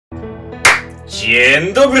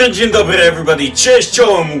Dzień dobry everybody, cześć,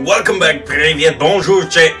 czołem, welcome back, привет, bonjour,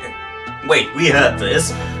 wait, we had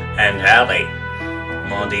this, and howdy,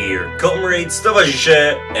 my dear comrades,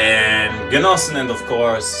 towarzysze, and genossen, and of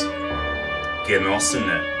course,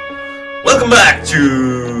 genossene. Welcome back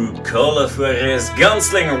to Call of Juarez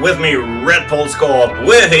Gunslinger, with me, Red Polscorp.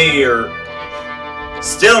 We're here,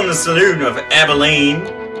 still in the saloon of Abilene,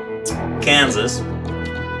 Kansas,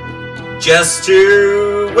 just to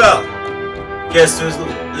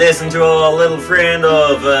listen to our little friend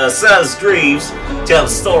of Silas Greaves tell a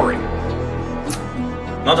story.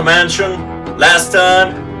 Not to mention, last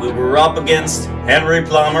time we were up against Henry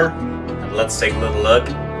Plummer, and let's take a little look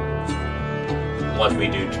at what we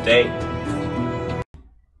do today.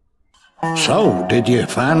 So, did you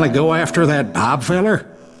finally go after that Bob feller?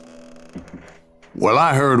 Well,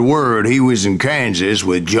 I heard word he was in Kansas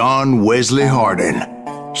with John Wesley Hardin,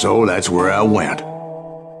 so that's where I went.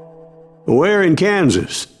 Where in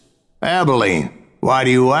Kansas? Abilene. Why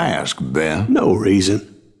do you ask, Ben? No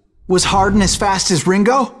reason. Was Hardin as fast as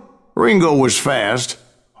Ringo? Ringo was fast,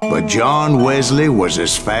 but John Wesley was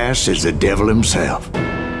as fast as the devil himself.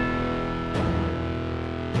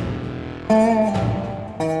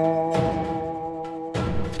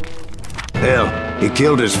 Hell, he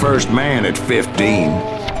killed his first man at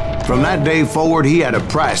 15. From that day forward, he had a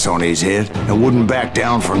price on his head and wouldn't back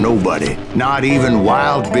down for nobody, not even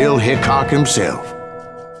Wild Bill Hickok himself.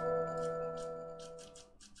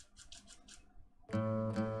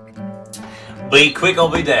 Be quick or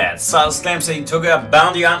be dead. Silas claims that he took up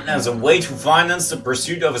bounty hunting as a way to finance the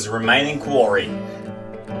pursuit of his remaining quarry,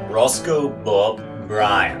 Roscoe Bob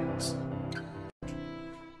Bryant.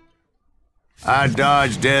 I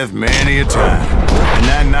dodged death many a time, and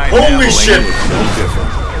that night Holy shit! was no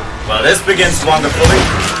different. Well, this begins wonderfully.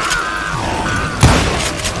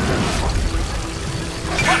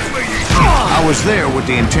 I was there with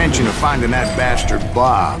the intention of finding that bastard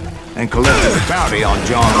Bob and collecting the bounty on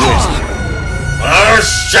John Wesley. Oh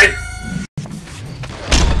shit!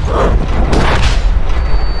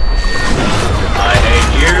 I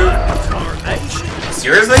hate you.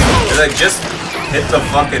 Seriously? Did I just hit the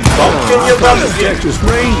fucking bump in your butt? Texas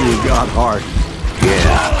Rangers got hard.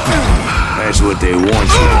 Yeah, that's what they want you to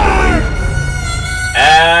believe.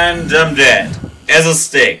 And I'm dead. As a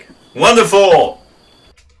stick. Wonderful!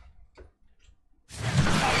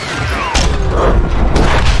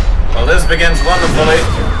 Well, this begins wonderfully.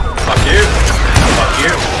 Fuck you. Fuck you.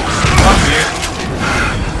 Fuck you.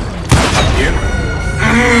 Fuck you.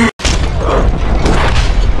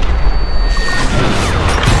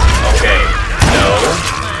 Okay. No.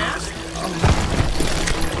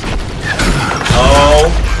 No.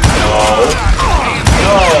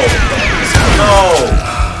 No.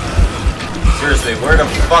 Seriously, where the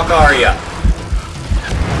fuck are ya?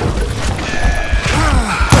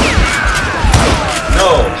 No,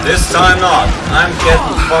 this time not. I'm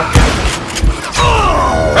getting fucking...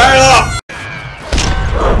 Fire it up!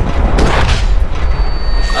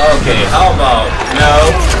 Okay, how about... No.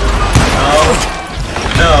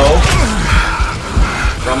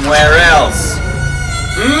 From where else?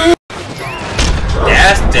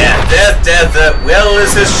 Death. Well,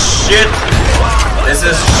 this is shit. This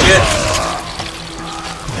is shit.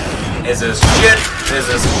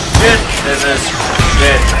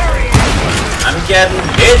 I'm getting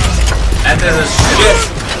hit, and this is shit.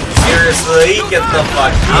 Seriously, get the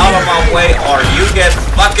fuck out of my way, or you get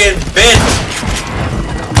fucking bit.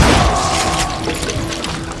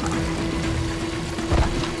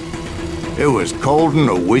 It was coldin'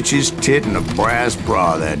 a witch's tit and a brass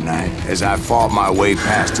bra that night as I fought my way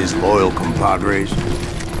past his loyal compadres.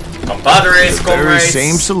 Compadres, the very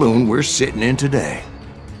same saloon we're sitting in today.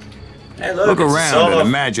 Hey, look around and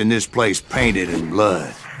imagine this place painted in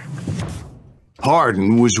blood.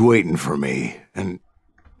 Hardin was waiting for me, and...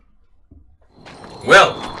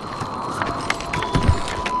 Well...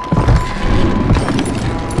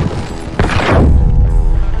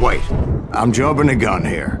 Wait, I'm jumping the gun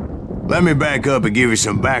here. Let me back up and give you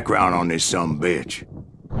some background on this sumbitch.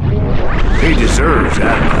 He deserves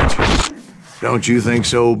that much. Don't you think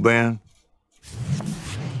so, Ben?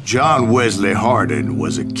 John Wesley Hardin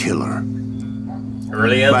was a killer.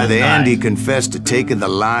 By the end, he confessed to taking the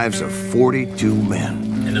lives of 42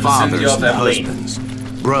 men. Fathers and husbands,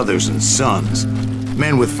 brothers and sons,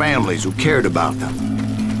 men with families who cared about them.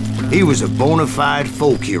 He was a bona fide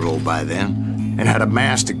folk hero by then, and had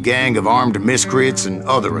amassed a gang of armed miscreants and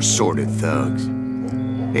other assorted thugs.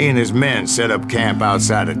 He and his men set up camp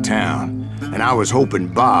outside of town, and I was hoping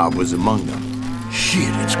Bob was among them. Shit,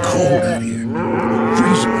 it's cold out here.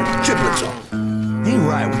 Freezing my giblets off. Ain't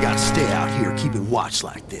right we gotta stay out here keeping watch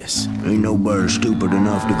like this. Ain't nobody stupid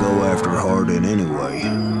enough to go after Hardin anyway.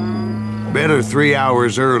 Better 3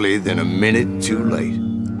 hours early than a minute too late.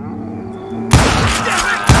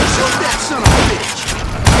 Shoot that son of a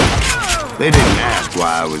bitch! They didn't ask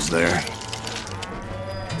why I was there.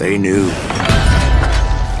 They knew.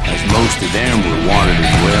 As most of them were wanted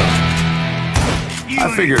as well. I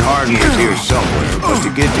figured Hardin was here somewhere, but to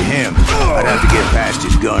get to him, I'd have to get past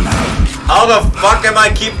his gun house. How the fuck am I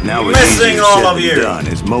keep missing all of you? Done,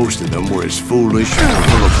 as most of them were as foolish and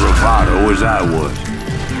full of bravado as I was.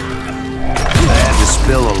 I had to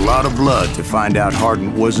spill a lot of blood to find out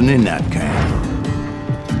Hardin wasn't in that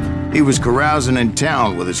camp. He was carousing in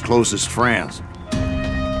town with his closest friends.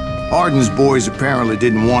 Hardin's boys apparently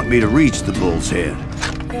didn't want me to reach the Bull's Head.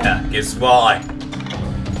 Yeah, guess why?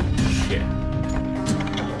 Shit.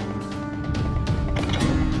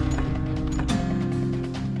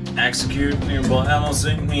 Execute nearby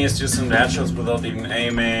enemies just some headshots without even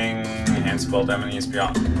aiming, and spot enemies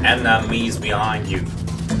behind you.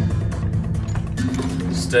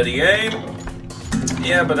 Steady aim.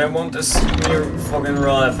 Yeah, but I want this new fucking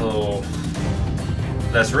rifle.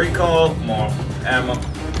 Less recoil, more ammo.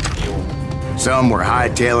 Some were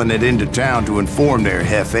hightailing it into town to inform their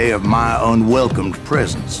jefe of my unwelcomed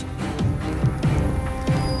presence.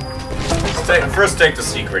 First take the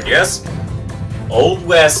secret, yes? Old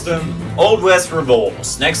West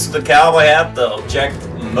revolvers. Next to the cowboy hat, the object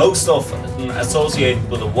most often associated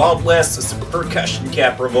with the Wild West is the percussion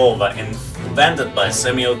cap revolver invented by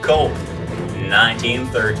Samuel Colt in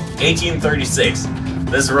 1836.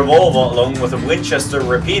 This revolver, along with a Winchester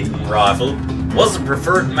repeating rifle, was the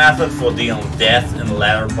preferred method for dealing death in the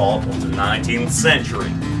latter part of the 19th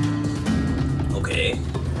century. Okay.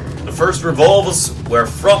 The first revolvers were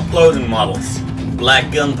front-loading models.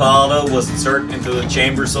 Black gunpowder was inserted into the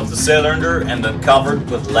chambers of the cylinder and then covered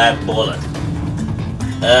with lead bullet.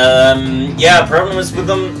 Yeah, problem is with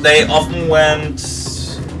them, they often went...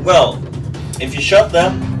 Well, if you shot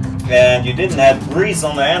them and you didn't have grease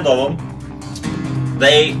on the end of them,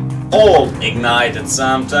 they all ignited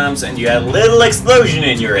sometimes and you had a little explosion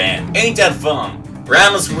in your hand. Ain't that fun?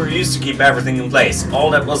 Rammers were used to keep everything in place.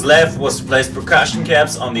 All that was left was to place percussion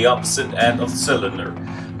caps on the opposite end of the cylinder.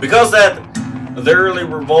 Because the early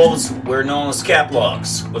revolvers were known as cap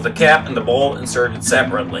locks, with the cap and the ball inserted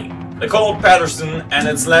separately. The Colt Patterson and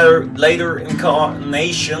its later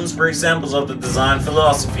incarnations were examples of the design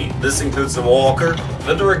philosophy. This includes the Walker,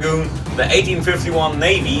 the Dragoon, the 1851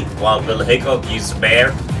 Navy, while Bill Hickok used a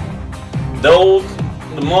Bear, the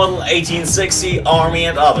model 1860 Army,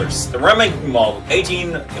 and others. The Remington model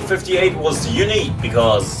 1858 was unique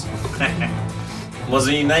because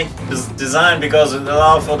designed because it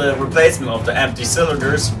allowed for the replacement of the empty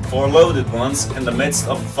cylinders for loaded ones in the midst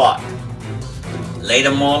of a fight.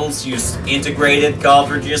 Later models used integrated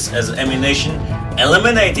cartridges as ammunition,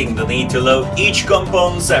 eliminating the need to load each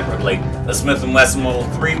component separately. The Smith & Wesson Model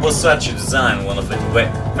 3 was such a design. One of its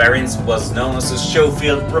variants was known as a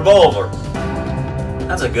Schofield revolver.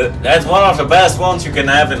 That's one of the best ones you can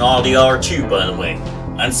have in RDR2, by the way.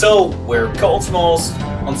 And so were Colt's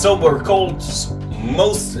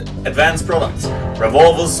most advanced products.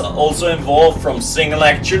 Revolvers also evolved from single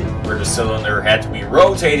action, where the cylinder had to be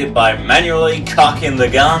rotated by manually cocking the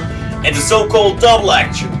gun, into so-called double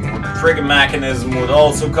action, where the trigger mechanism would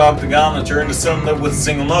also cock the gun and turn the cylinder with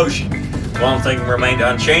single motion. One thing remained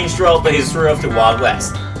unchanged throughout the history of the Wild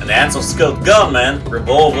West. In the hands of skilled gunmen,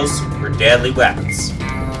 revolvers were deadly weapons.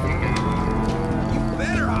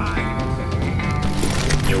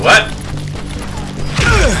 You what?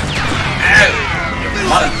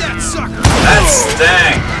 That sucker! That's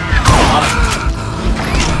dang!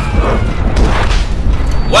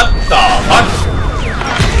 What the fuck?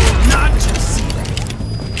 Not just see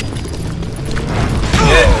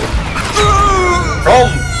that. From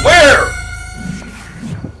where?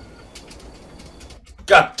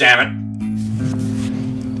 God damn it!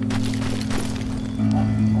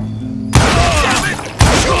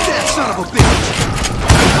 Shoot that son of a bitch!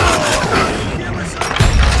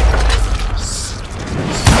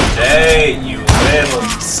 Hey, you little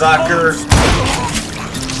sucker!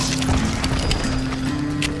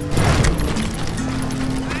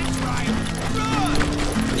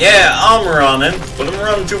 Yeah, I'm running, but I'm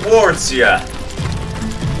running towards ya.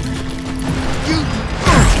 You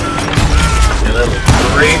little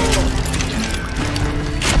creep.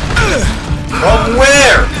 From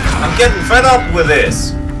where? I'm getting fed up with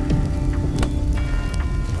this.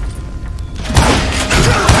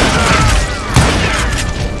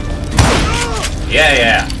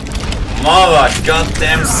 Yeah. Mother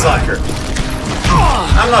goddamn sucker.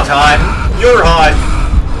 I'm not hiding. You're hot.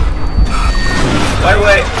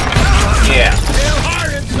 Wait. Yeah. They're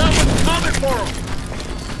hard and someone's coming for them.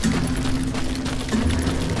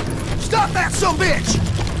 Stop that sumbitch!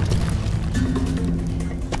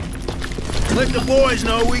 Let the boys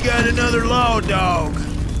know we got another law dog.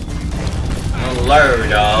 Hello,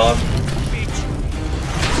 dog.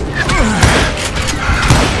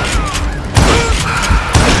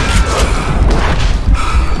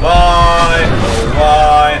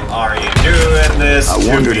 Why are you doing this to me?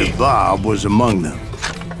 I wondered if Bob was among them.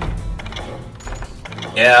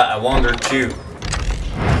 Yeah, I wondered too.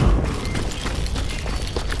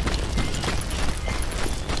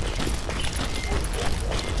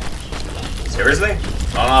 Seriously?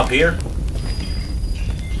 Not up here?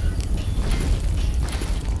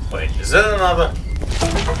 Wait, is that another?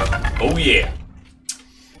 Oh yeah.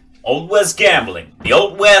 Old West gambling. The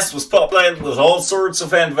Old West was populated with all sorts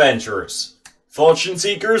of adventurers. Fortune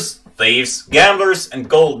seekers, thieves, gamblers, and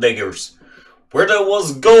gold diggers. Where there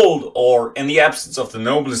was gold, or in the absence of the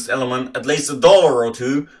noblest element, at least $1 or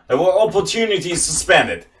two, there were opportunities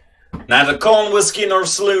suspended. Neither con whiskey nor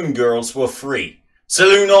saloon girls were free.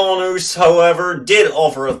 Saloon owners, however, did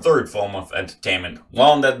offer a third form of entertainment,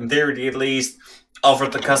 one that in theory at least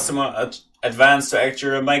offered the customer an advance to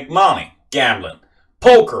actually make money: gambling.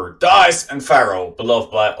 Poker, dice, and faro, beloved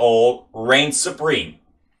by all, reigned supreme.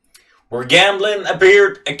 Where gambling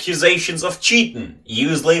appeared, accusations of cheating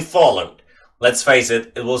usually followed. Let's face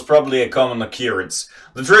it, it was probably a common occurrence.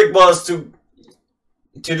 The trick was to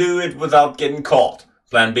do it without getting caught.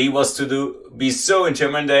 Plan B was to be so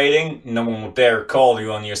intimidating, no one would dare call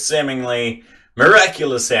you on your seemingly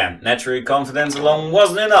miraculous hand. Naturally, confidence alone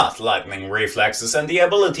wasn't enough. Lightning reflexes and the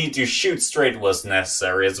ability to shoot straight was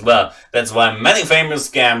necessary as well. That's why many famous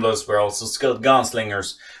gamblers were also skilled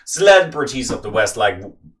gunslingers. Celebrities of the West like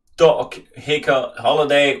Doc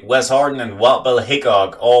Holliday, Wes Harden, and Wild Bill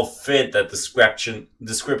Hickok all fit that description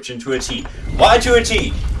to a T. Why to a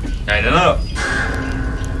T? I don't know.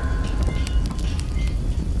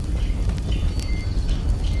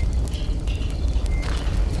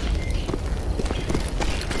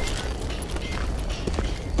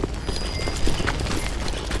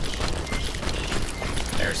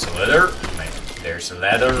 There's a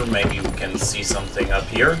ladder, maybe we can see something up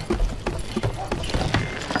here.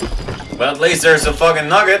 But at least there's a fucking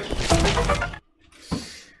nugget.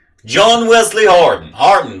 John Wesley Harden.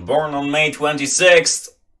 Harden, born on May 26th,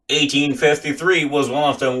 1853, was one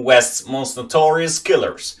of the West's most notorious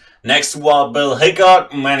killers. Next to Wild Bill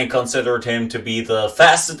Hickok, many considered him to be the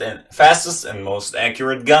fastest and most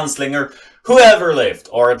accurate gunslinger who ever lived,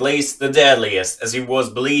 or at least the deadliest, as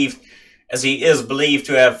he is believed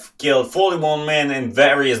to have killed 41 men in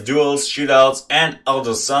various duels, shootouts, and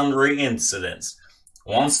other sundry incidents.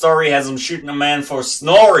 One story has him shooting a man for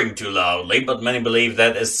snoring too loudly, but many believe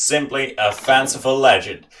that is simply a fanciful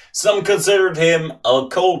legend. Some considered him a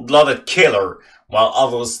cold-blooded killer, while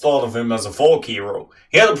others thought of him as a folk hero.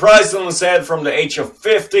 He had a price on his head from the age of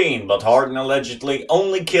 15, but Harden allegedly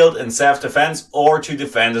only killed in self-defense or to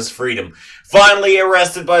defend his freedom. Finally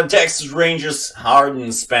arrested by the Texas Rangers,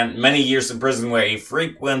 Harden spent many years in prison where he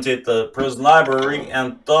frequented the prison library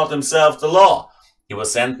and taught himself the law. He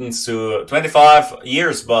was sentenced to 25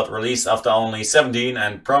 years but released after only 17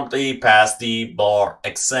 and promptly passed the bar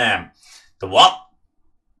exam. The what?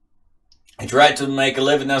 He tried to make a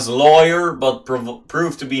living as a lawyer, but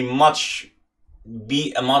proved to be a much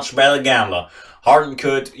better gambler. Harden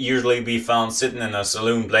could usually be found sitting in a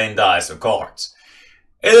saloon playing dice or cards.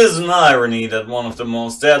 It is an irony that one of the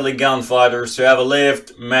most deadly gunfighters who ever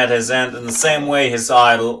lived met his end in the same way his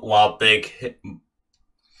idol, Wild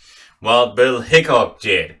Bill Hickok,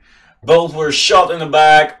 did. Both were shot in the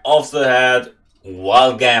back of the head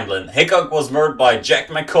while gambling. Hickok was murdered by Jack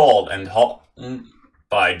McCall and Harden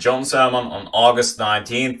by John Salmon on August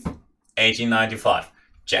 19th, 1895.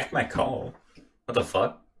 Jack McCall? What the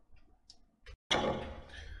fuck?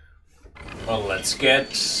 Well, let's get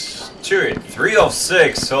to it. 3 of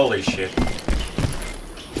 6, holy shit.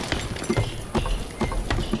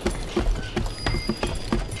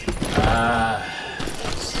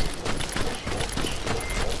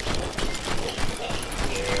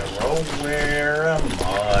 Where am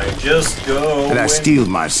I just going? And I steeled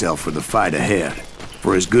myself for the fight ahead.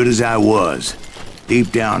 For as good as I was,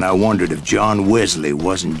 deep down I wondered if John Wesley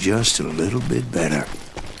wasn't just a little bit better.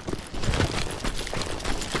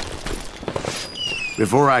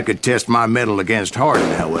 Before I could test my mettle against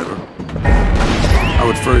Hardin, however, I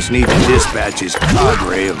would first need to dispatch his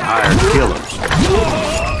cadre of hired killers.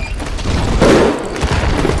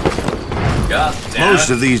 Most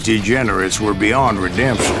of these degenerates were beyond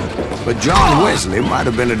redemption. But John Wesley might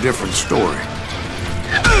have been a different story.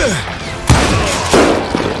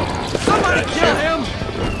 Somebody kill him!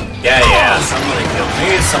 Yeah, somebody killed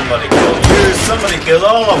me, somebody killed you, somebody killed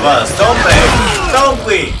all of us, don't they? Don't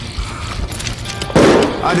we?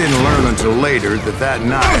 I didn't learn until later that that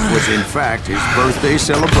night was in fact his birthday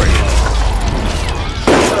celebration.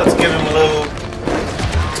 So let's give him a little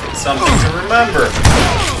something to remember.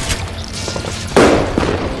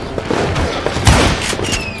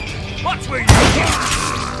 Watch where you go!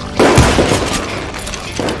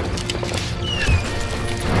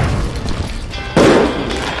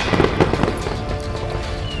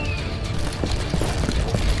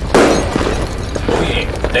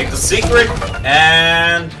 Take the secret,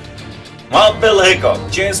 and Wild Bill Hickok,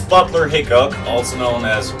 James Butler Hickok, also known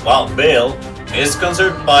as Wild Bill, is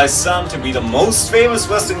considered by some to be the most famous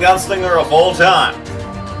Western gunslinger of all time.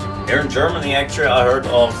 Here in Germany, actually, I heard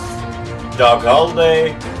of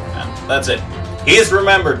Howdy, and that's it. He is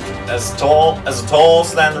remembered as a tall,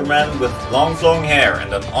 slender man with long flowing hair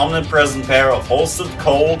and an omnipresent pair of holstered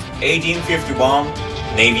Colt 1851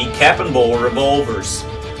 Navy cap and ball revolvers.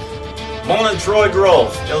 Born in Troy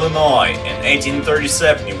Grove, Illinois in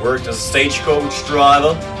 1837, he worked as a stagecoach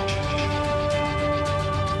driver,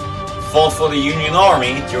 fought for the Union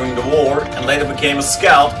Army during the war, and later became a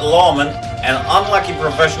scout, a lawman, an unlucky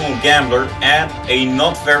professional gambler, and a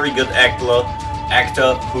not very good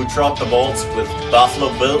actor who trod the vaults with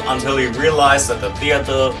Buffalo Bill until he realized that the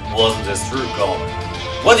theater wasn't his true calling.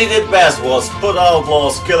 What he did best was put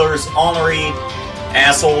outlaws, killers, ornery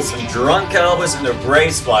assholes, and drunk cowboys in their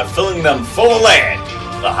graves by filling them full of lead.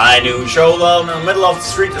 The high noon showdown in the middle of the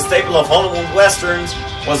street, the staple of Hollywood westerns,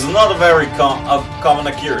 was not a very common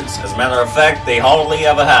occurrence. As a matter of fact, they hardly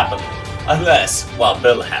ever happened, unless Wild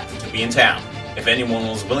Bill happened to be in town. If anyone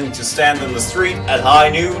was willing to stand in the street at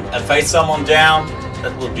high noon and face someone down,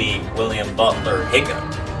 that would be William Butler Hickok.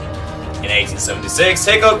 In 1876,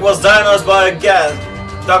 Hickok was diagnosed by a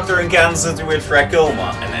doctor in Kansas City with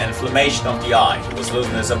trachoma, an inflammation of the eye. He was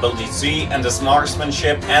losing his ability to see, and his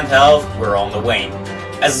marksmanship and health were on the wane.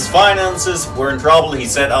 As his finances were in trouble, he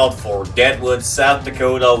set out for Deadwood, South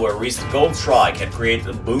Dakota, where a recent gold strike had created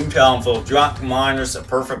a boomtown full of drunk miners, a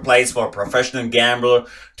perfect place for a professional gambler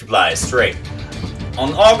to play straight.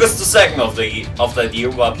 On August the 2nd of that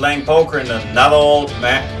year, while playing poker in the Not Old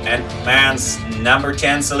Man's number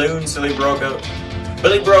 10 saloon, Billy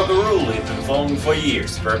broke a rule he'd been following for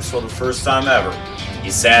years, perhaps for the first time ever. He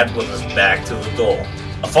sat with his back to the door.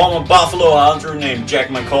 A former buffalo hunter named Jack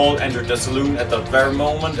McCall entered the saloon at that very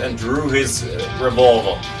moment and drew his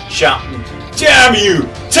revolver, shouting, "Damn you!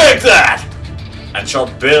 Take that!" and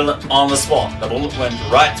shot Bill on the spot. The bullet went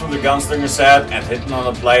right through the gunslinger's head and hit on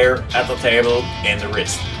a player at the table in the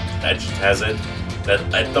wrist. Legend has it that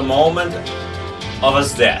at the moment of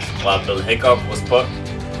his death, Wild Bill Hickok was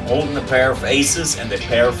holding a pair of aces and a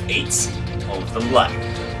pair of eights, all of them black.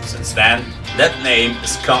 Since then, that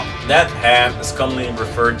hand is commonly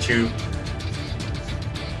referred to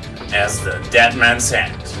as the dead man's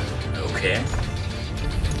hand. Okay.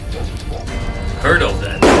 Heard of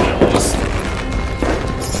that, to be honest.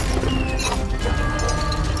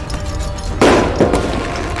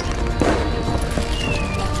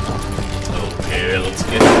 Okay, let's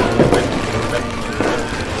get moving.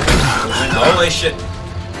 Holy shit.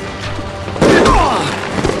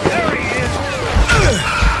 There he is!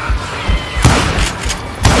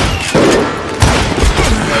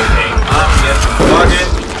 Okay, I'm getting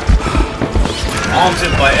fucking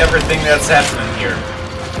haunted by everything that's happening here.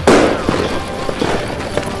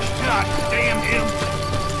 God damn him!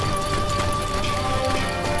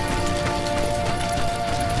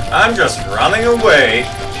 I'm just running away.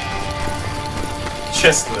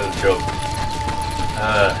 Just a little joke.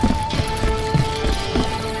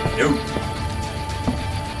 Nope.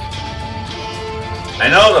 I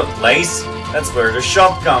know the place. That's where the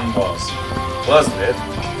shotgun was. Wasn't it?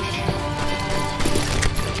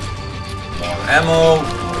 More ammo,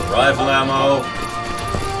 more rifle ammo.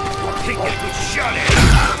 Take that good shot at him.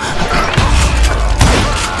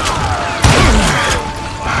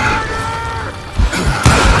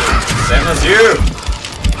 Same as you.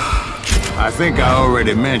 I think I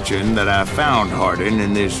already mentioned that I found Hardin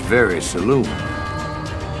in this very saloon.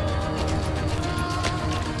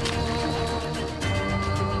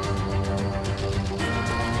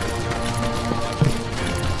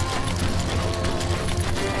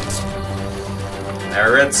 I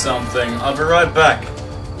read something. I'll be right back.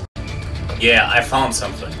 Yeah, I found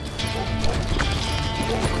something.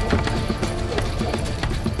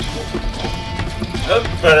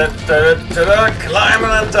 Climbing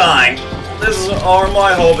and dying. This is all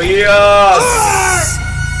my hobby. Yes!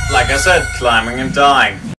 like I said, climbing and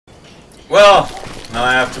dying. Well, now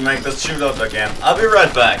I have to make this shootout again. I'll be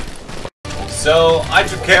right back. So, I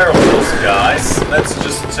took care of those guys. Let's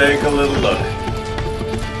just take a little look.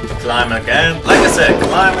 Climb again. Like I said,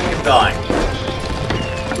 climbing and dying.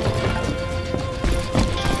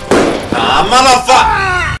 Ah,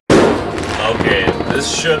 motherfucker! Okay, this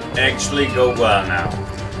should actually go well now.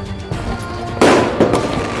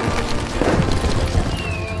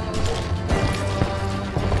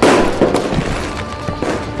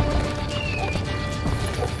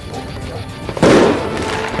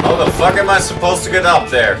 How the fuck am I supposed to get up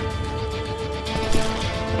there?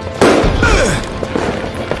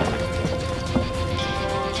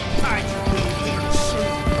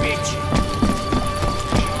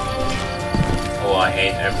 Oh, I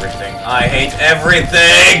hate everything. I hate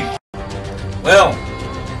everything! Well,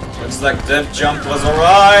 looks like that jump was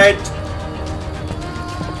alright.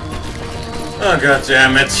 Oh, god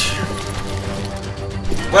damn it.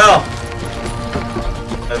 Well,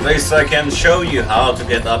 at least I can show you how to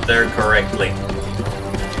get up there correctly.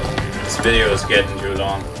 This video is getting too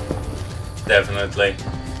long. Definitely.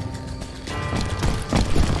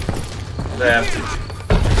 I have to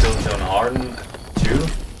kill John Harden too?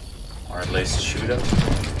 Or at least shoot him.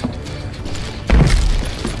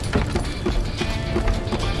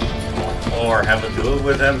 Or have a duel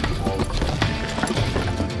with him.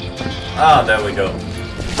 Ah, there we go.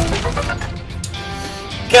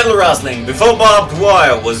 Cattle rustling. Before barbed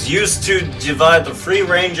wire was used to divide the free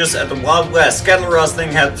ranges at the Wild West, cattle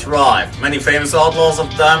rustling had thrived. Many famous outlaws of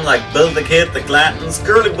the time, like Bill the Kid, the Clantons,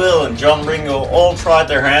 Curly Bill, and John Ringo, all tried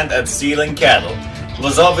their hand at stealing cattle. It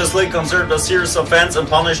was obviously considered a serious offense and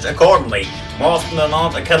punished accordingly. More often than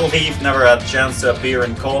not, a cattle thief never had a chance to appear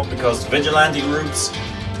in court because vigilante groups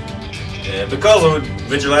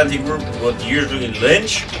would usually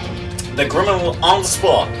lynch the criminal on the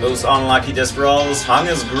spot. Those unlucky desperados hung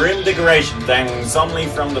as grim decoration dangling solemnly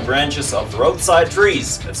from the branches of roadside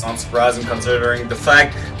trees. It's not surprising considering the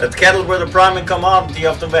fact that cattle were the prime commodity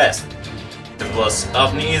of the West. It was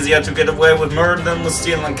often easier to get away with murder than with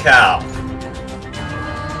stealing a cow.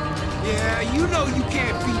 Yeah, you know you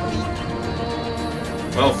can't beat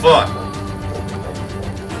me. Well, fuck.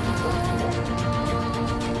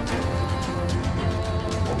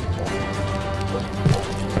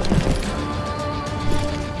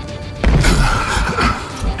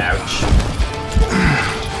 Ouch.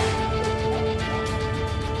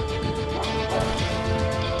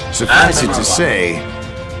 Suffice it to say,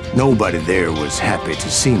 nobody there was happy to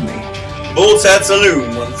see me. Bull's Head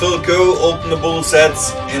Saloon. When Philco opened the Bull's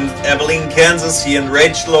Heads in Abilene, Kansas, he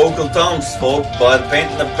enraged local townsfolk by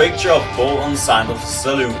painting a picture of Bull on the sign of the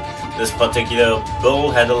saloon. This particular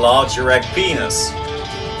bull had a large erect penis.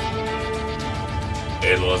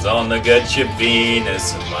 It was on the good ship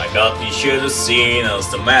Venus, and my god, you should have seen us.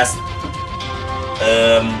 The mast,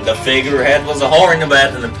 the figurehead was a whore in the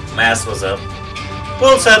bed, and the mast was a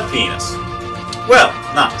bull's head penis. Well,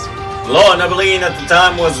 nice. The law in Abilene at the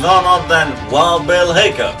time was none other than Wild Bill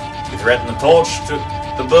Hickok. He threatened a torch to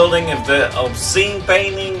the building if the obscene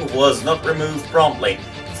painting was not removed promptly.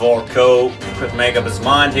 Before Coe could make up his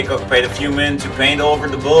mind, Hickok paid a few men to paint over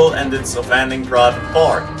the bull and its offending private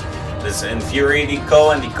part. This infuriated Coe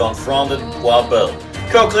and he confronted Wild Bill.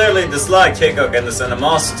 Coe clearly disliked Hickok and his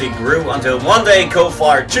animosity grew until one day Coe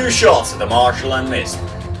fired 2 shots at the marshal and missed.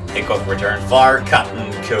 Hickok returned fire,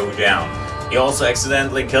 cutting Coe down. He also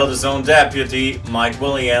accidentally killed his own deputy, Mike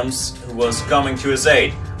Williams, who was coming to his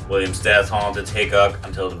aid. Williams' death haunted Hickok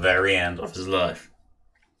until the very end of his life.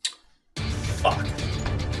 Fuck.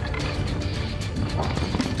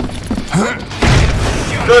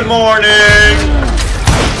 Good morning!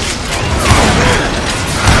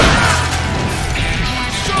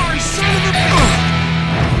 Sorry, son of a...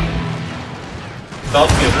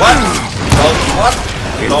 Felt me what? Felt me what?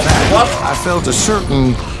 Felt me what? I felt a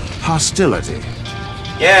certain hostility.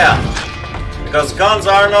 Yeah, because guns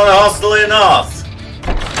are not hostile enough.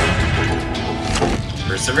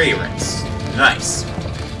 Perseverance. Nice.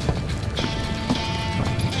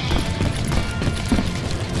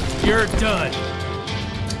 You're done.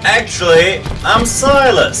 Actually, I'm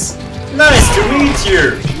Silas. Nice to meet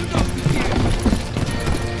you.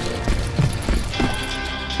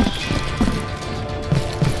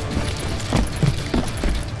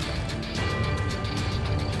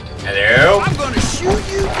 Hello? I'm gonna shoot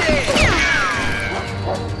you dead.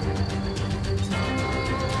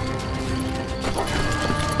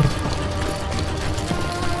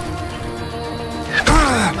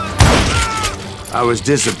 I was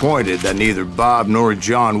disappointed that neither Bob nor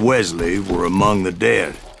John Wesley were among the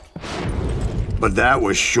dead. But that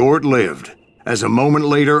was short-lived, as a moment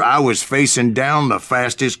later I was facing down the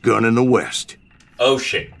fastest gun in the West. Oh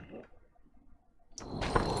shit.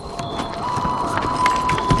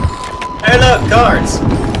 Hey look, cards!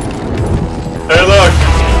 Hey look!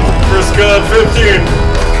 First gun 15!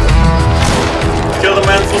 Kill the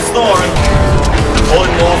man for snoring.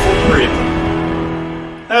 Holding lawful breathing.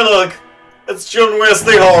 Hey look! It's John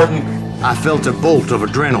Wesley Harden. I felt a bolt of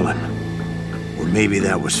adrenaline. Or maybe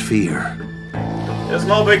that was fear. There's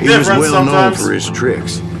no big difference sometimes. He was well known for his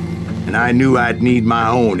tricks, and I knew I'd need my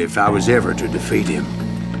own if I was ever to defeat him.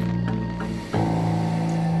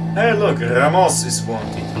 Hey look, Ramos is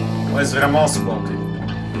wanted. Where's Ramos wanted?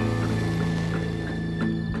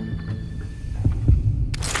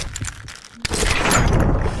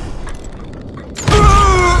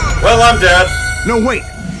 Well, I'm dead. No, wait!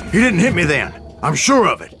 He didn't hit me then. I'm sure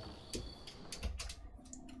of it.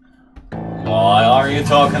 Why are you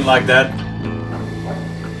talking like that?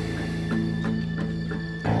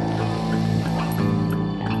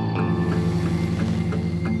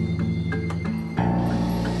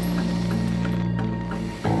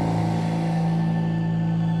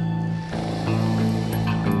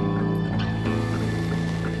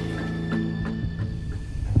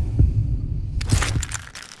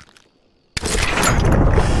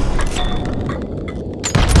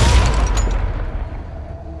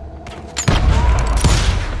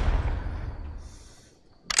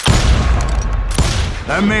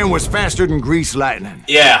 That man was faster than greased lightning.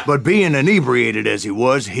 Yeah. But being inebriated as he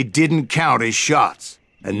was, he didn't count his shots.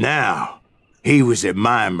 And now, he was at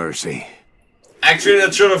my mercy. Actually,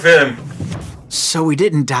 that should have hit him. So he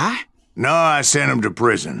didn't die? No, I sent him to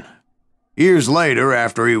prison. Years later,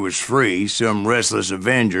 after he was free, some restless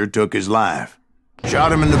avenger took his life.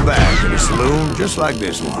 Shot him in the back at a saloon just like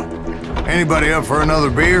this one. Anybody up for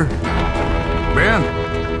another beer? Ben?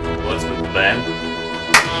 What's with Ben?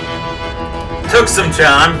 Took some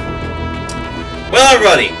time. Well,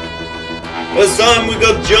 everybody, this time we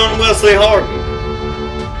got John Wesley Harden.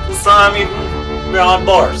 This time even behind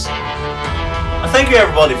bars. I thank you,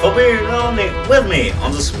 everybody, for being with me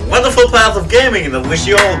on this wonderful path of gaming, and I wish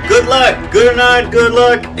you all good luck, good night, good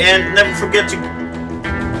luck, and never forget to...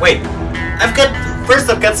 Wait, I've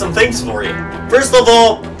got some things for you. First of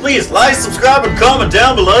all, please like, subscribe, and comment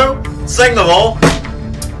down below. Second of all,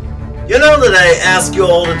 you know that I ask you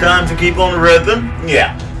all the time to keep on ripping?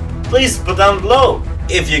 Yeah. Please put down below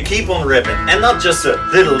if you keep on ripping, and not just a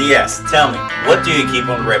little yes. Tell me, what do you keep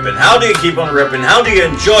on ripping? How do you keep on ripping? How do you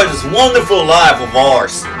enjoy this wonderful life of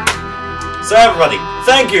ours? So everybody,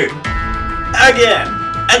 thank you again.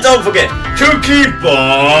 And don't forget to keep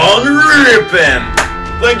on ripping.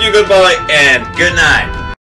 Thank you, goodbye, and good night.